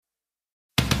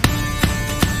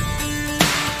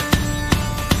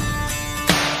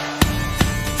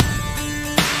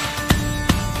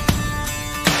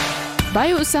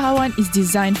BioUsahawan is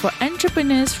designed for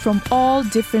entrepreneurs from all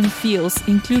different fields,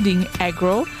 including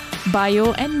agro,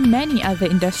 bio, and many other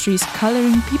industries,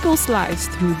 coloring people's lives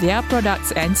through their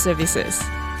products and services.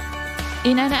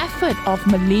 In an effort of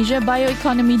Malaysia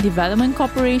Bioeconomy Development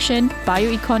Corporation,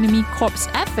 Bioeconomy Corp's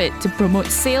effort to promote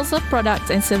sales of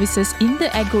products and services in the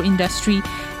agro industry,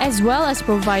 as well as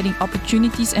providing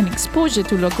opportunities and exposure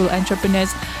to local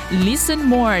entrepreneurs, listen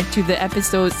more to the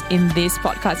episodes in this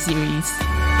podcast series.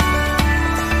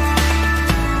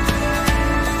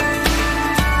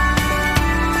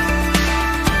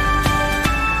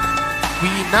 We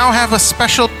now have a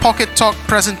special Pocket Talk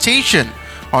presentation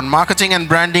on marketing and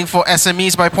branding for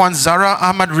SMEs by Puan Zara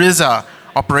Ahmad Riza,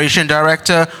 Operation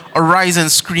Director, Horizon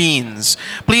Screens.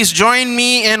 Please join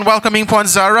me in welcoming Puan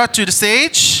Zara to the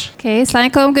stage. Okay,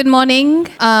 Assalamualaikum, good morning.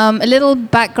 A little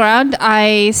background.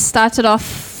 I started off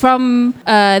from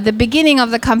the beginning of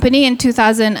the company in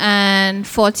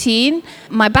 2014.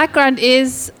 My background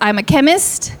is I'm a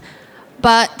chemist,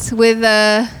 but with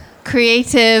a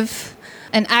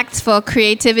an act for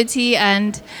creativity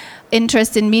and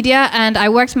interest in media, and I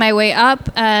worked my way up.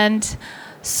 And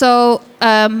so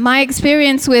my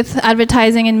experience with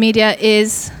advertising and media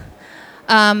is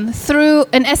through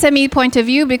an SME point of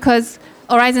view, because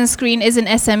Horizon Screen is an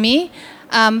SME.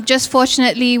 Just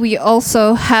fortunately, we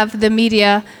also have the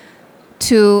media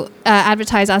to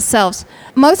advertise ourselves.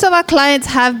 Most of our clients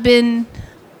have been,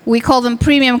 we call them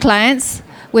premium clients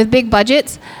with big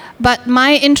budgets, but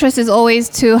my interest is always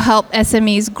to help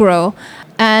SMEs grow.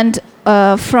 And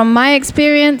from my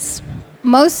experience,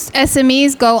 most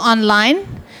SMEs go online,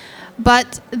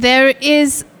 but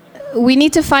we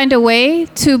need to find a way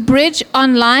to bridge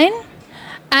online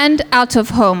and out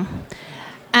of home.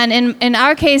 And in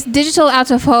our case, digital out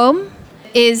of home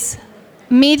is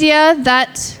media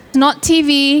that's not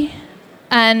TV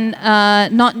and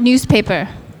not newspaper.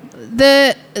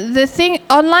 The thing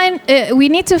online, we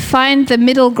need to find the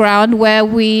middle ground where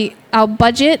our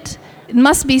budget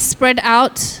must be spread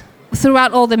out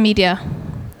throughout all the media.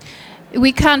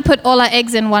 We can't put all our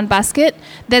eggs in one basket.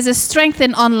 There's a strength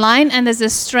in online and there's a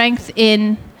strength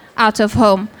in out of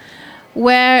home,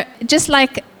 where just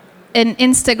like an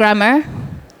Instagrammer,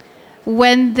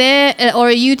 when or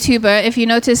a YouTuber, if you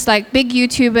notice, like big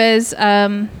YouTubers,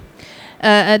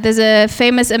 there's a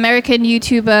famous American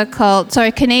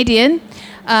YouTuber Canadian,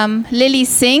 Lily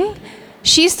Singh.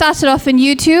 She started off in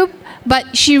YouTube,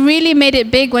 but she really made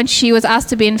it big when she was asked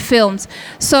to be in films.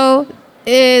 So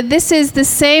this is the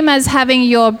same as having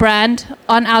your brand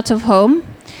on out of home,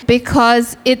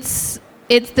 because there's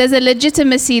a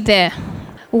legitimacy there,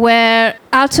 where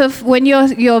when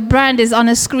your brand is on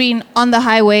a screen on the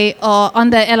highway or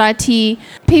on the LRT,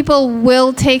 people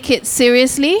will take it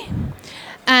seriously.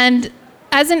 And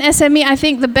as an SME, I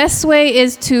think the best way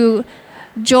is to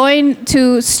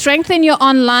strengthen your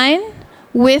online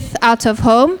with out of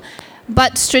home,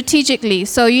 but strategically.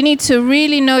 So you need to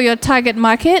really know your target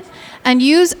market and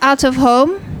use out of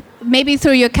home, maybe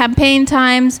through your campaign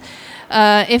times.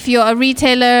 If you're a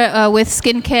retailer with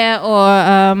skincare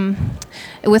or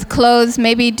with clothes,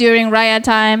 maybe during Raya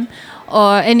time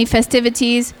or any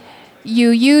festivities, you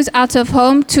use out of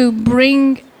home to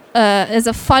bring as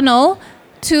a funnel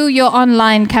to your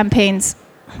online campaigns.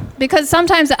 Because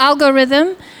sometimes the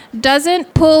algorithm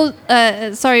doesn't pull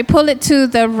it to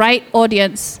the right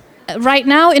audience. Right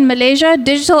now in Malaysia,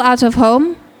 digital out of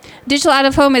home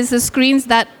is the screens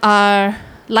that are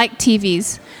like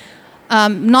TVs,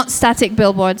 not static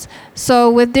billboards.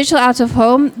 So with digital out of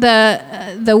home,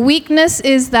 the weakness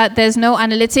is that there's no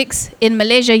analytics in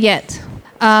Malaysia yet.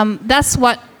 That's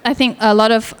what I think a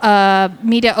lot of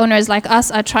media owners like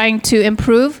us are trying to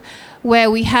improve,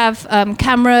 where we have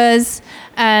cameras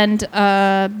and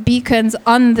beacons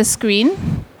on the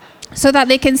screen, so that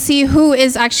they can see who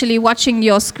is actually watching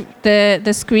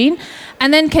the screen,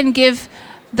 and then can give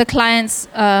the clients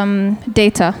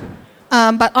data.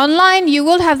 But online, you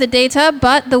will have the data,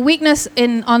 but the weakness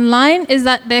in online is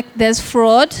that there's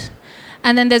fraud,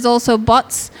 and then there's also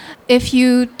bots. If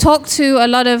you talk to a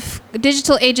lot of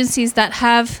digital agencies that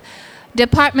have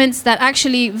departments that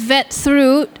actually vet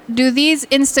through, do these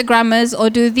Instagrammers or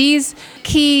do these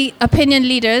key opinion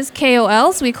leaders,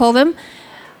 KOLs we call them,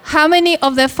 how many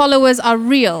of their followers are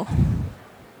real?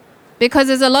 Because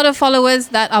there's a lot of followers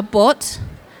that are bought,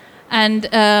 and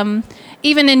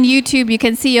even in YouTube, you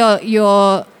can see your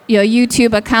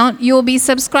YouTube account. You'll be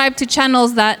subscribed to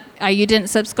channels that you didn't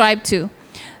subscribe to.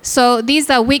 So these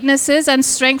are weaknesses and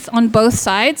strengths on both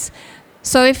sides.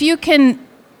 So if you can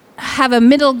have a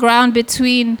middle ground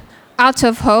between out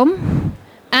of home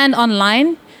and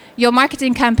online, your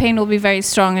marketing campaign will be very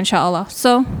strong, inshallah.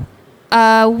 So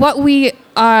what we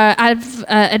are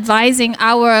advising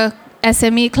our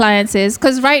SME clients is,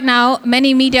 because right now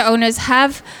many media owners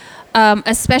have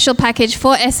a special package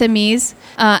for SMEs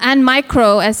and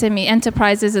micro SME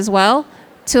enterprises as well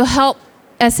to help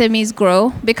SMEs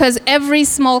grow, because every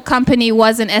small company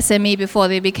was an SME before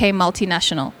they became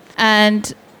multinational.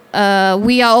 And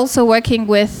we are also working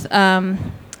with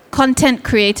content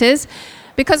creators,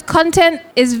 because content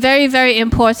is very, very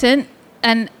important.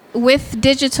 And with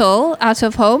digital out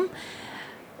of home,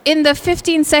 in the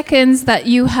 15 seconds that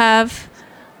you have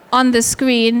on the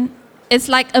screen, it's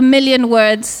like a million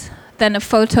words than a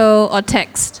photo or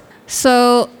text.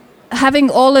 So having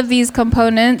all of these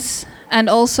components and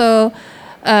also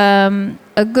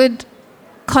a good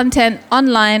content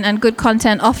online and good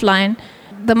content offline,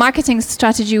 the marketing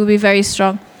strategy will be very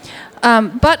strong.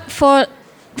 But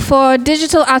for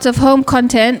digital out-of-home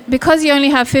content, because you only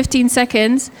have 15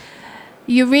 seconds,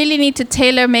 you really need to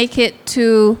tailor make it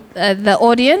to the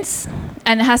audience,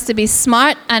 and it has to be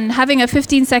smart. And having a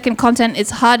 15-second content is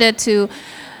harder to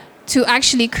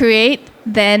actually create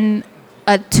than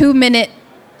a 2-minute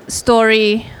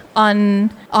story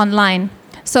online.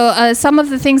 So some of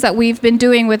the things that we've been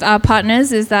doing with our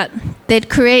partners is that they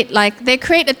create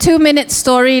a 2-minute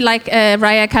story like a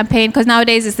Raya campaign, because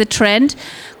nowadays it's the trend,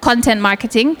 content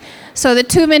marketing. So the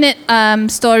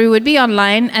 2-minute story would be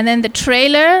online, and then the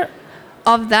trailer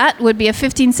of that would be a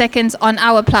 15 seconds on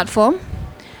our platform.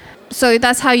 So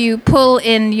that's how you pull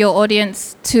in your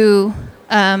audience to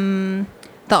the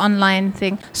online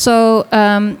thing. So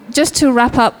just to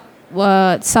wrap up,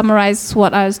 summarize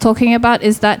what I was talking about,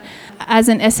 is that as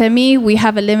an SME, we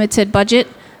have a limited budget.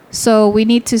 So we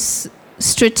need to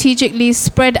strategically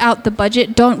spread out the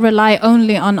budget. Don't rely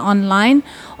only on online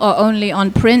or only on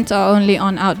print or only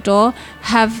on outdoor.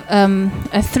 Have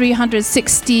a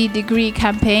 360-degree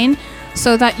campaign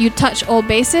so that you touch all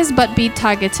bases but be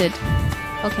targeted.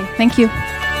 Okay, thank you.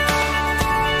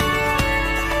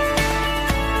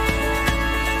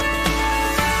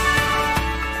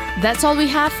 That's all we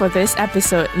have for this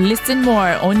episode. Listen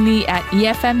more only at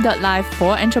efm.live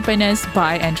for entrepreneurs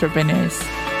by entrepreneurs.